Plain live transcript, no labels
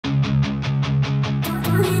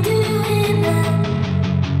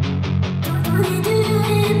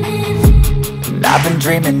I've been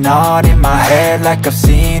dreaming on in my head like I've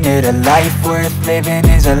seen it. A life worth living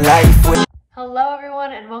is a life with... Hello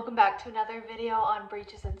everyone and welcome back to another video on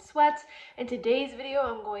breeches and sweats. In today's video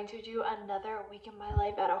I'm going to do another week in my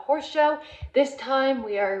life at a horse show. This time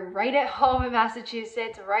we are right at home in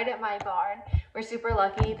Massachusetts, right at my barn. We're super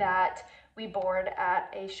lucky that we board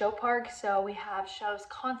at a show park, so we have shows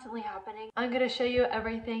constantly happening. I'm going to show you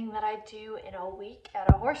everything that I do in a week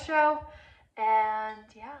at a horse show. And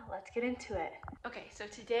yeah, let's get into it. Okay, so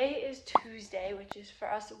today is Tuesday, which is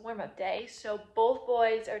for us a warm-up day. So both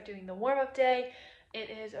boys are doing the warm-up day. It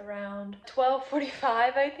is around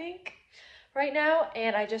 12:45, I think, right now.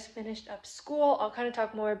 And I just finished up school. I'll kind of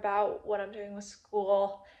talk more about what I'm doing with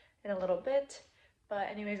school in a little bit. But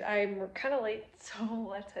anyways, I'm kind of late, so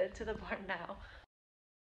let's head to the barn now.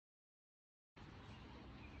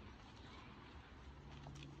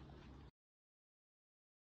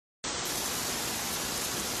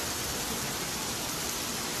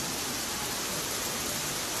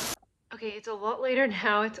 Okay, it's a lot later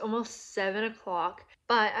now. It's almost 7 o'clock,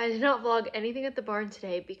 but I did not vlog anything at the barn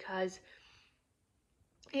today because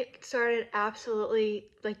it started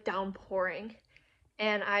absolutely like downpouring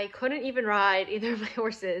and I couldn't even ride either of my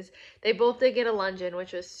horses. They both did get a lunge in,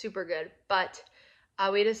 which was super good, but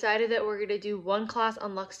we decided that we're gonna do one class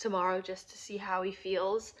on Lux tomorrow just to see how he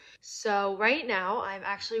feels. So right now I'm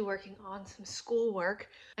actually working on some schoolwork.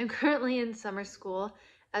 I'm currently in summer school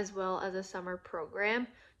as well as a summer program.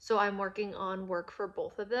 So I'm working on work for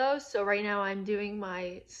both of those. So right now I'm doing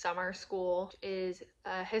my summer school, which is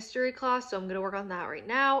a history class. So I'm gonna work on that right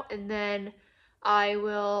now. And then I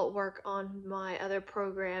will work on my other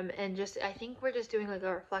program and I think we're just doing like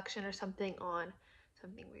a reflection or something on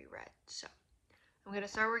something we read. So I'm gonna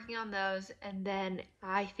start working on those, and then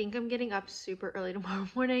I think I'm getting up super early tomorrow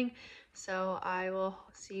morning. So I will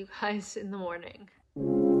see you guys in the morning.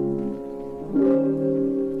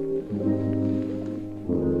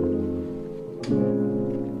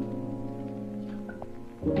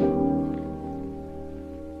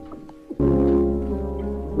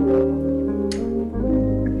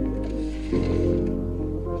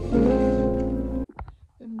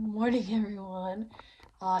 Morning everyone.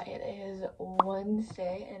 It is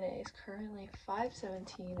Wednesday and it is currently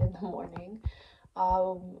 5:17 in the morning.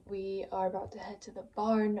 We are about to head to the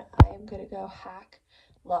barn. I am gonna go hack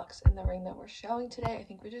Lux in the ring that we're showing today. I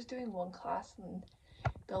think we're just doing one class in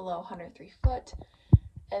the low 103 foot,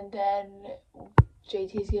 and then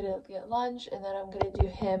JT's gonna get lunge, and then I'm gonna do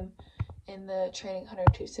him in the training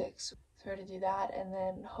 102.6. So we're gonna do that and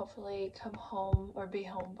then hopefully come home or be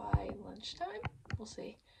home by lunchtime. We'll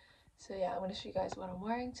see. So yeah, I'm going to show you guys what I'm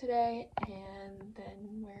wearing today, and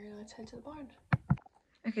then let's head to the barn.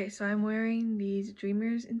 Okay, so I'm wearing these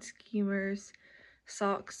Dreamers and Schemers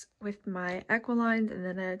socks with my Equilines and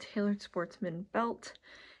then a Tailored Sportsman belt.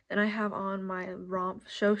 Then I have on my Romp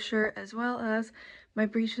show shirt as well as my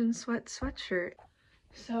Breech and Sweat sweatshirt.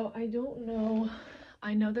 So I don't know,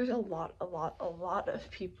 I know there's a lot of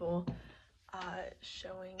people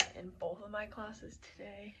showing in both of my classes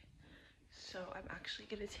today. So I'm actually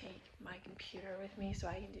gonna take my computer with me so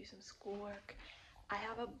I can do some schoolwork. I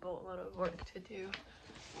have a boatload of work to do,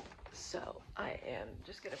 so I am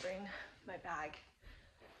just gonna bring my bag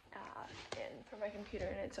in for my computer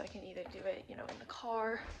in it, so I can either do it, you know, in the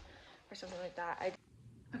car or something like that.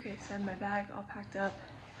 Okay, so I have my bag all packed up.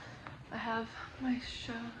 I have my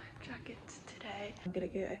show jackets today. I'm gonna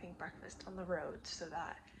get, I think, breakfast on the road so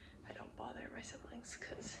that I don't bother my siblings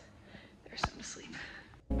because they're some asleep.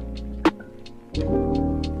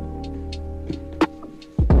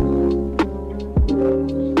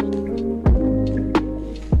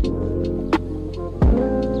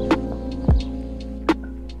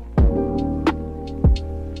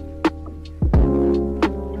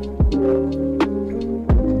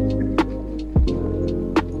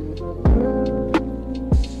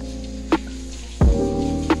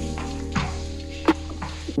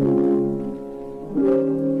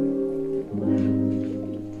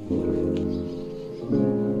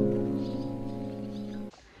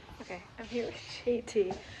 Here with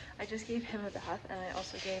JT. I just gave him a bath and I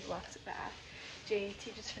also gave Lux a bath.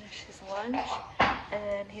 JT just finished his lunch and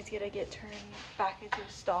then he's gonna get turned back into a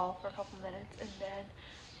stall for a couple minutes, and then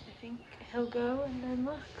I think he'll go, and then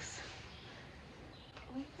Lux.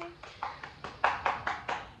 What do you think?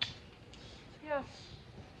 Yeah.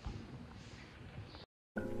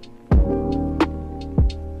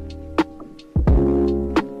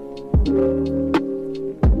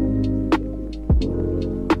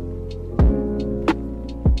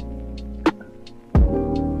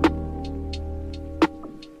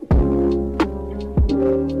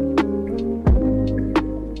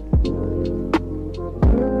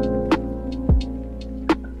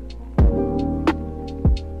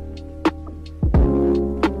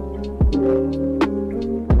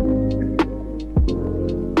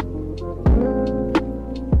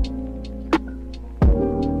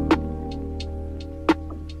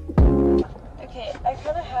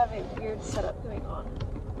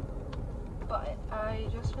 I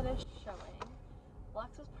just finished showing.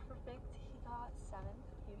 Lex was perfect. He got 7.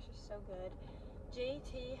 He was just so good.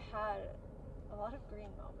 JT had a lot of green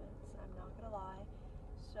moments, I'm not gonna lie.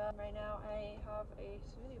 So right now I have a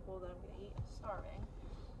smoothie bowl that I'm gonna eat. I'm starving.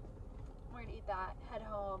 We're gonna eat that, head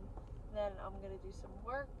home, then I'm gonna do some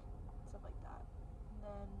work, stuff like that. And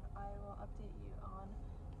then I will update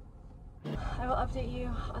you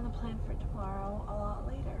on the plan for tomorrow a lot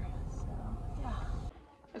later. So yeah.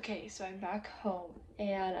 Okay, so I'm back home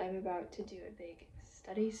and I'm about to do a big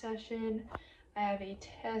study session. I have a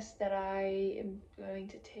test that I am going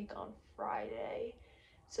to take on Friday.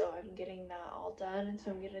 So I'm getting that all done, and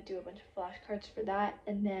so I'm gonna do a bunch of flashcards for that.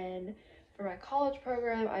 And then for my college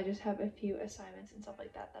program, I just have a few assignments and stuff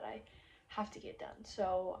like that that I have to get done.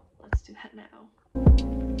 So let's do that now.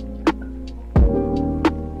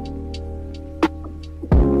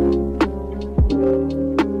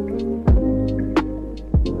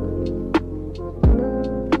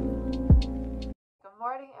 Good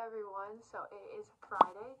morning, everyone. So it is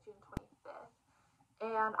Friday, June 25th.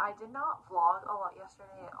 And I did not vlog a lot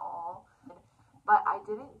yesterday at all, but I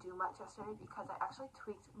didn't do much yesterday because I actually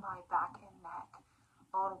tweaked my back and neck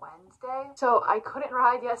on Wednesday. So I couldn't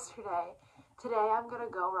ride yesterday. Today I'm gonna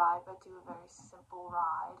go ride, but do a very simple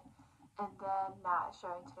ride. And then Nat is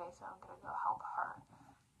showing today, so I'm gonna go help her.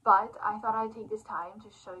 But I thought I'd take this time to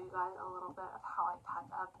show you guys a little bit of how I pack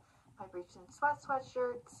up my briefs and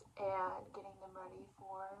sweatshirts and getting them ready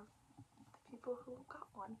for the people who got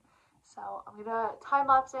one. So I'm gonna time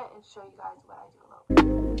lapse it and show you guys what I do a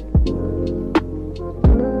little bit.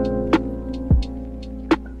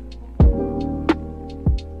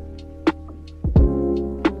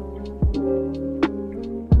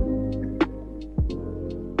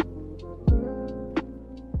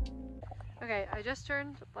 Okay, I just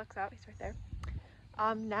turned Lex out. He's right there.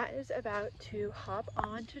 Nat is about to hop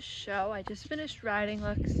on to show. I just finished riding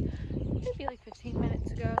Lex maybe like 15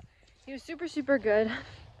 minutes ago. He was super good.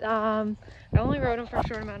 I only rode him for a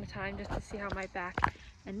short amount of time just to see how my back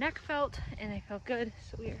and neck felt, and they felt good,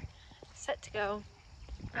 so we're set to go.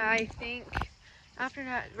 I think after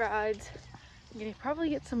Nat rides, I'm gonna probably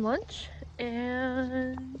get some lunch,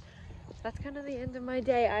 and that's kind of the end of my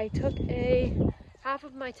day. I took half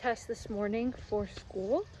of my test this morning for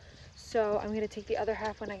school, so I'm gonna take the other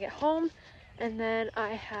half when I get home, and then I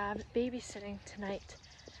have babysitting tonight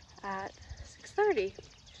at 6:30.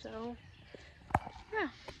 So yeah.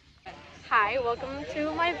 Hi, welcome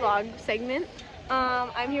to my vlog segment.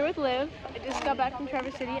 I'm here with Liv. I just got back from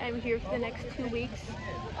Traverse City. I'm here for the next 2 weeks.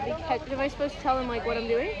 Am I supposed to tell them like what I'm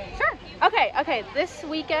doing? Sure. Okay. This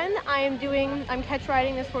weekend I'm catch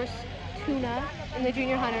riding this horse Tuna in the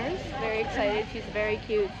Junior Hunters. Very excited. She's very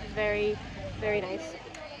cute. She's very nice.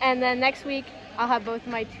 And then next week I'll have both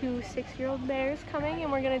my 2 6-year-old bears coming,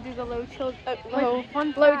 and we're gonna do the low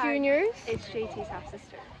juniors. It's JT's half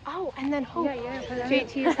sister. Oh, and then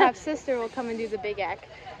JT's half sister will come and do the big act,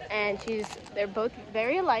 and they're both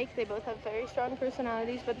very alike. They both have very strong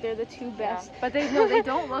personalities, but they're the 2 best. Yeah. But they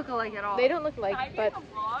don't look alike at all. They don't look alike, but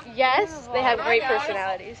yes, they have great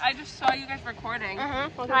personalities. I just saw you guys recording.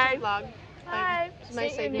 Welcome to the vlog. Hi. This is my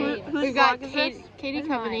segment. We've got Katie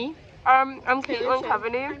Coveney. I'm Caitlin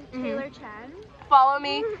Coveney. I'm Taylor Chen. Follow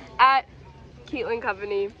me at Caitlin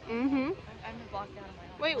Coveney.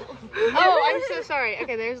 Wait. Oh, I'm so sorry.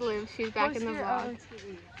 Okay, there's Liv. She's back in the vlog.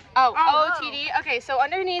 OOTD. Okay, so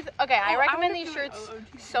underneath. Okay, I recommend these shirts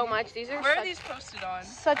so much. These are Where are these posted on?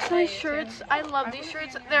 such nice shirts. I love these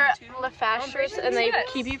shirts. They're fast shirts, and they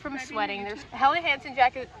keep you from sweating. There's Helly Hansen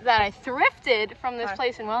jacket that I thrifted from this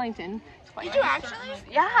place in Wellington. Did you actually?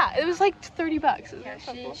 Yeah, it was like $30. Yeah,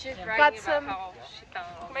 she's got some.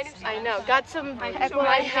 I know. Got some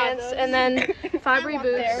Equaline pants and then Fabry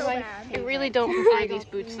boots. I really don't prefer these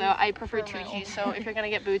boots though. I prefer Tucci's. So if you're gonna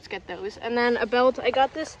get boots, get those. And then a belt. I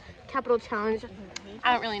got this Capital Challenge.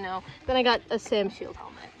 I don't really know. Then I got a Sam Shield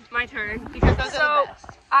helmet. My turn. Because those are the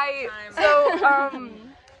best.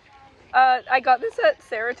 I got this at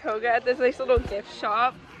Saratoga at this nice little gift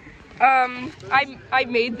shop. I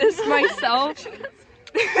made this myself.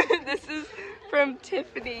 This is from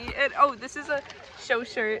Tiffany, and this is a show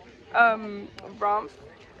shirt, romp,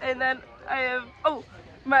 and then I have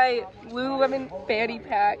my Lululemon fanny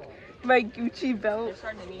pack, my Gucci belt,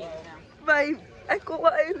 my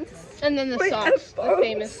Equalines, and then the socks, the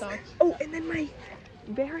famous socks. Oh, and then my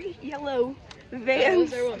very yellow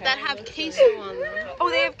Vans that have queso on them. Oh,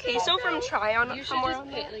 they have queso from Try On. You should just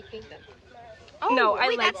paint them. Oh, no, I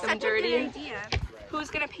like them dirty. Who's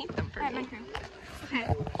gonna paint them for me? Okay,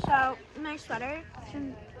 so my sweater is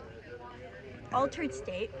from Altered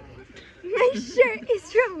State. My shirt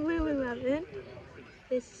is from Lululemon.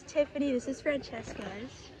 This is Tiffany. This is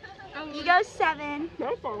Francesca's. You go 7.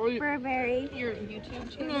 Burberry. Your YouTube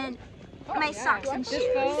And channel. then my socks and shoes.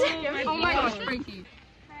 Oh my gosh, Frankie.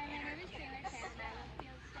 Hi, my name is Taylor Sand. I love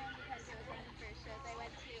Fieldstone because it was one of the first shows I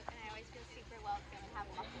went to, and I always feel super welcome and have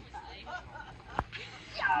lots of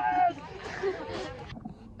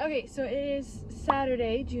fun. Okay, so it is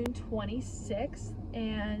Saturday, June 26th,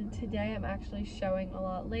 and today I'm actually showing a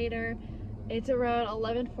lot later. It's around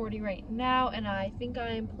 11:40 right now, and I think I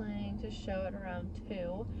am planning to show it around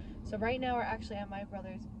 2. So right now we're actually at my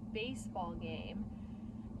brother's baseball game,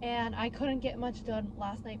 and I couldn't get much done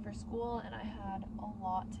last night for school, and I had a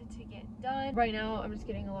lot to get done. Right now I'm just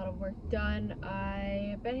getting a lot of work done.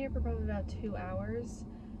 I've been here for probably about 2 hours,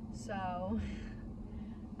 so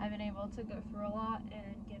I've been able to go through a lot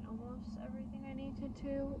and get almost everything I needed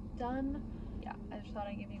to done. Yeah, I just thought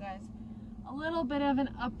I'd give you guys a little bit of an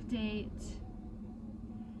update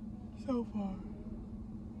so far.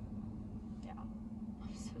 Yeah,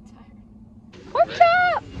 I'm so tired. What's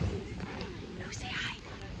up? No, say hi.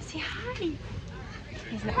 Say hi.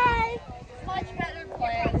 Hi. Much better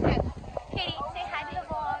plan. Katie, say hi to the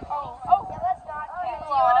vlog. Yeah, let's not. Do you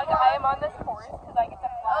want to I am on this course because I get to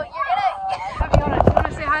fly. Oh, you're gonna. Fiona, do you want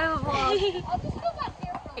to say hi to the vlog? I'll just go back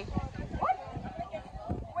here for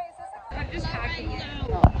Wait, is this I'm just hacking it.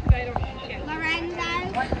 Lorenzo.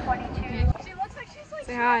 122. She looks like she's like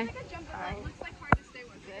Say hi. like a jump that looks like hard to stay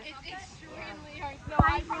with it. It's extremely hard. No,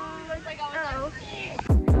 I probably look like I was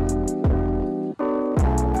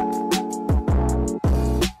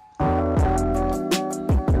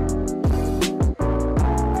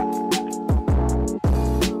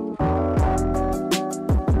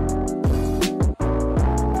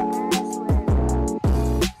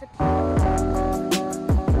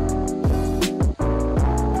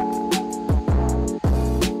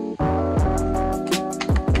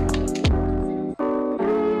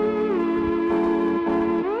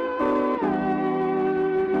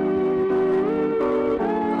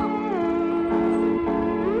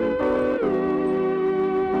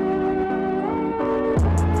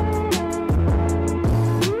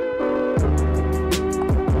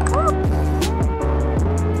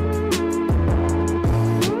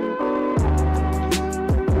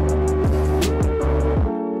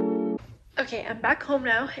Okay, I'm back home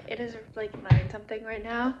now. It is like 9 something right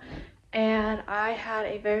now, and I had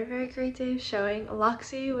a very great day of showing.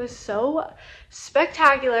 Luxie was so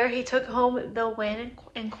spectacular. He took home the win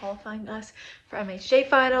in qualifying us for MHJ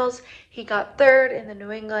finals. He got 3rd in the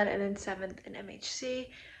New England and then 7th in MHC.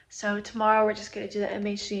 So tomorrow we're just gonna do the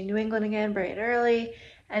MHC in New England again bright and early,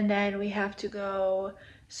 and then we have to go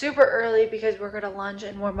super early because we're gonna lunge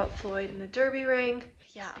and warm up Floyd in the derby ring.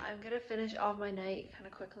 Yeah, I'm gonna finish off my night kind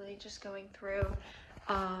of quickly, just going through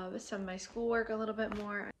some of my schoolwork a little bit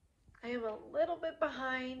more. I am a little bit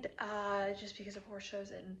behind just because of horse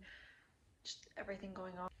shows and just everything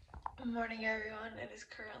going on. Good morning, everyone. It is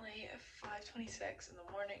currently 5:26 in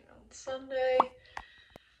the morning on Sunday.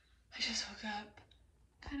 I just woke up,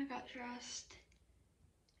 kind of got dressed,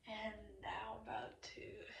 and now I'm about to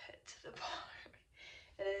head to the bar.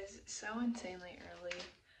 It is so insanely early,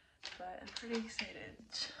 but I'm pretty excited,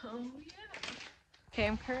 so yeah. Okay,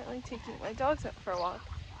 I'm currently taking my dogs out for a walk,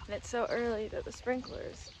 and it's so early that the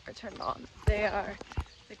sprinklers are turned on. They are,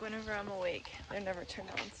 like whenever I'm awake, they're never turned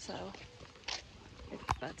on, so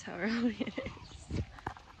that's how early it is.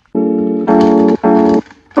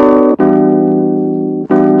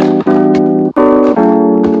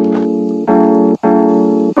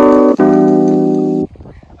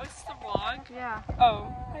 Oh, it's the vlog? Yeah.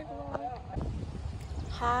 Oh.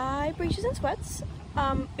 Hi, Breeches and Sweats.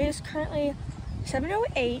 It is currently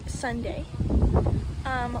 7:08 Sunday.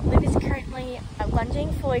 Liv is currently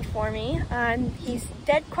lunging Floyd for me. He's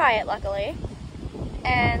dead quiet, luckily.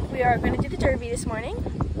 And we are going to do the derby this morning.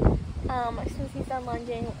 As soon as he's done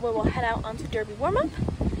lunging, we will head out onto derby warm-up.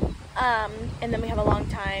 And then we have a long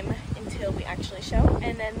time until we actually show.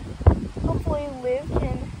 And then hopefully Liv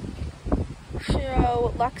can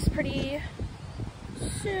show Lux pretty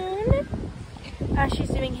soon. She's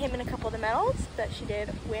doing him in a couple of the medals that she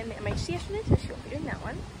did win the MHC yesterday, so she'll be doing that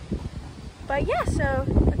one. But yeah, so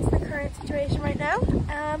that's the current situation right now.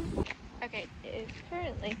 Okay, it is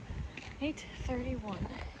currently 8:31,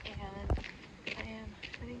 and I am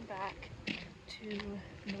heading back to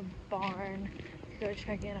the barn to go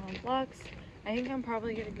check in on Lux. I think I'm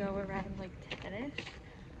probably gonna go around like 10ish,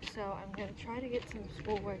 so I'm gonna try to get some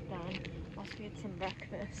schoolwork done, also get some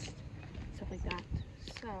breakfast, stuff like that.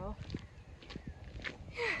 So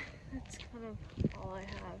yeah, that's kind of all I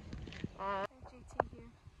have. JT here.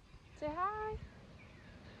 Say hi.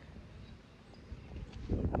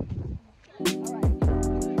 Alright.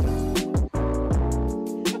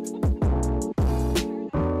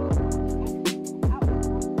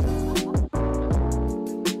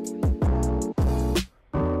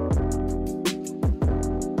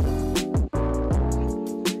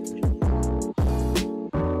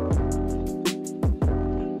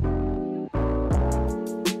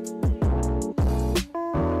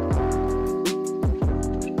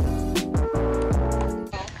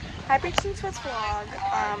 Breaks and Sweats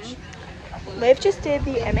vlog. Liv just did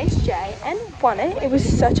the MHJ and won it. It was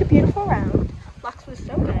such a beautiful round. Lux was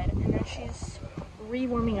so good, and now she's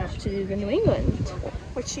re-warming up to do the New England,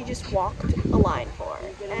 which she just walked a line for,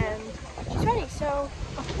 and she's ready. So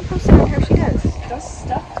I'll keep you posted on how she does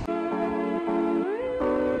stuff.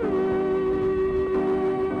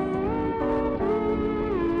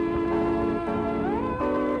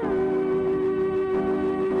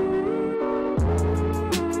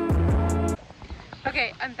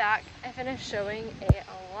 Okay, I'm back. I finished showing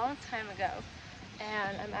a long time ago,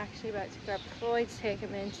 and I'm actually about to grab Floyd to take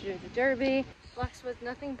him in to do the derby. Lux was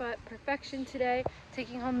nothing but perfection today,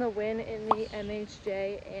 taking home the win in the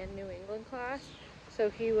MHJ and New England class. So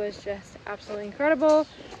he was just absolutely incredible.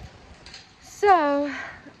 So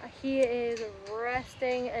he is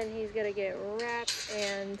resting, and he's gonna get wrapped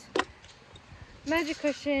and magic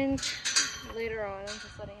cushions later on. I'm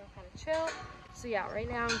just letting him kind of chill. So yeah, right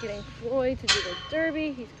now I'm getting Floyd to do the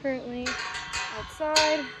derby. He's currently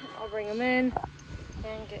outside. I'll bring him in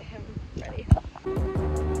and get him ready.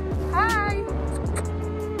 Hi!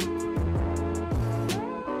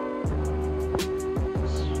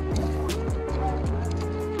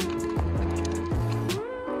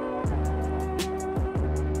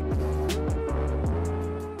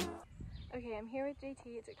 Okay, I'm here with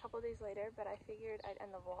JT. It's a couple days later, but I figured I'd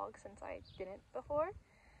end the vlog since I didn't before.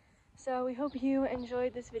 So we hope you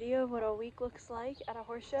enjoyed this video of what a week looks like at a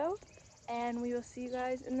horse show, and we will see you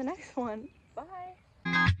guys in the next one. Bye!